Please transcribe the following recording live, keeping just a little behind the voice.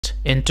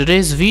In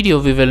today's video,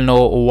 we will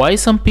know why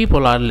some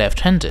people are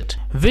left-handed.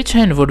 Which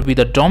hand would be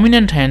the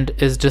dominant hand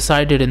is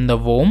decided in the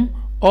womb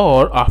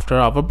or after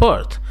our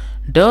birth.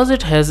 Does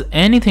it has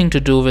anything to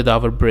do with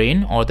our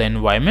brain or the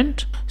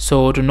environment?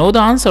 So to know the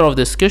answer of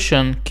this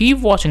question, keep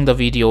watching the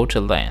video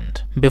till the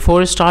end.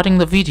 Before starting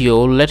the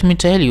video, let me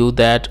tell you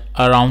that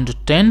around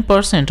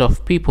 10%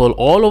 of people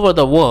all over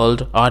the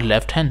world are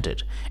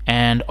left-handed,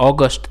 and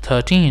August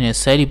 13 is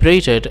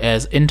celebrated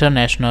as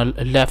International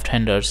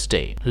Left-Handers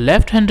Day.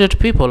 Left-handed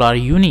people are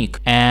unique,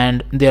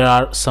 and there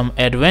are some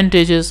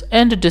advantages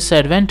and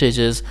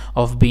disadvantages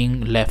of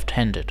being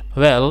left-handed.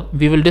 Well,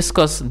 we will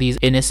discuss these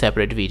in a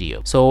separate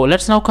video. So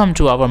let's now come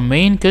to our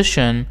main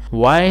question: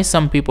 why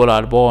some people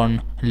are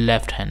born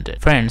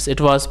left-handed. Friends, it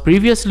was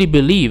previously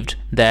believed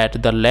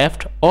that the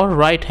left or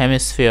right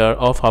hemisphere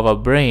of our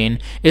brain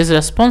is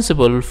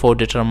responsible for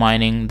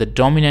determining the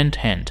dominant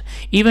hand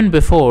even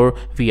before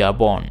we are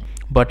born.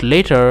 But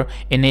later,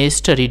 in a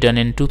study done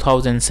in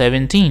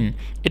 2017,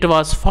 it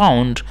was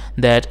found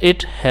that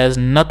it has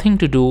nothing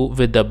to do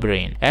with the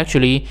brain.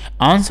 Actually,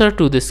 answer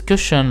to this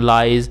question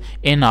lies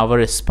in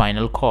our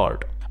spinal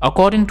cord.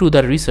 According to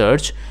the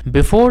research,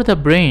 before the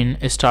brain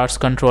starts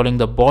controlling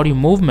the body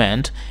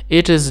movement,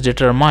 it is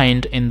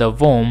determined in the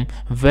womb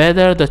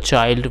whether the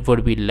child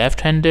would be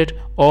left-handed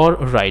or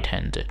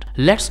right-handed.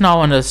 Let's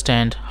now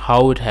understand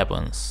how it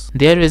happens.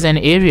 There is an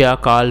area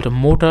called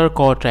motor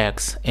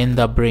cortex in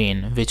the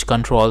brain which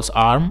controls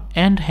arm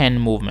and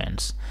hand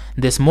movements.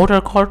 This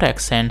motor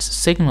cortex sends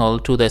signal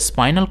to the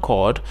spinal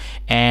cord,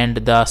 and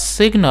the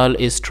signal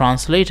is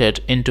translated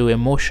into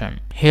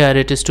emotion. Here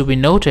it is to be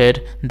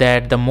noted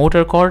that the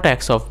motor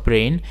cortex of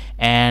brain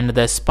and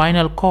the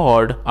spinal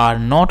cord are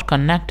not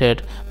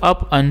connected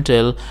up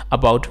until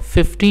about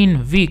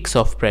 15 weeks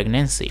of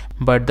pregnancy.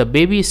 But the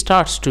baby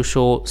starts to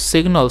show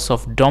signals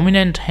of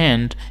dominant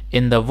hand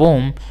in the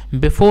womb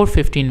before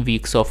 15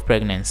 weeks of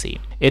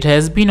pregnancy. It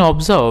has been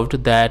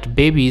observed that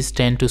babies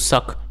tend to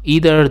suck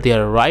either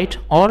their right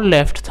or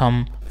left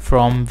thumb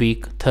from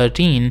week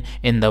 13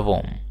 in the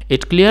womb.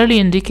 It clearly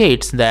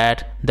indicates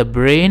that the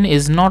brain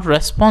is not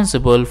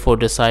responsible for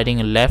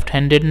deciding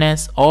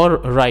left-handedness or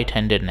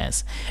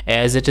right-handedness,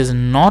 as it is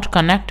not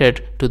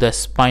connected to the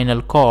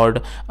spinal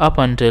cord up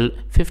until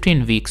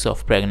 15 weeks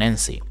of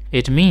pregnancy.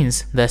 It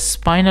means the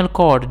spinal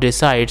cord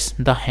decides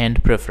the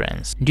hand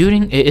preference.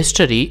 During a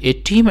study, a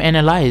team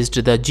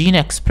analyzed the gene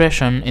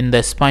expression in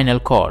the spinal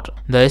cord.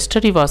 The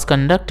study was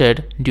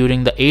conducted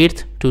during the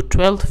 8th to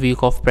 12th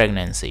week of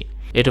pregnancy.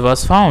 It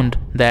was found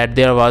that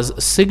there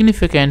was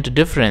significant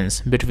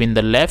difference between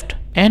the left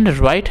and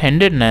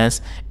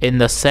right-handedness in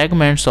the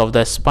segments of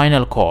the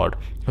spinal cord,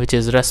 which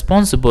is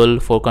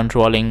responsible for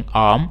controlling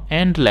arm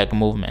and leg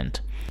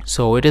movement.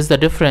 So it is the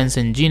difference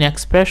in gene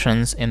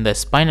expressions in the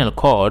spinal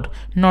cord,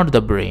 not the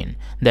brain,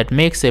 that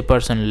makes a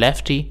person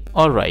lefty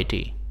or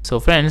righty. So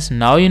friends,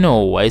 now you know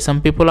why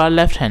some people are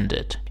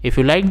left-handed. If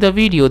you liked the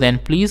video, then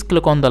please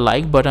click on the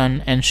like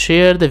button and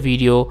share the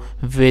video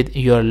with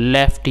your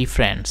lefty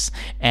friends.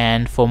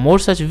 And for more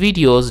such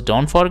videos,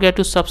 don't forget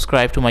to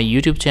subscribe to my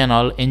YouTube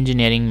channel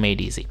Engineering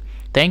Made Easy.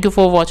 Thank you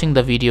for watching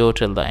the video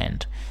till the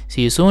end.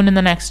 See you soon in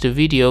the next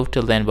video.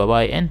 Till then, bye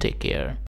bye and take care.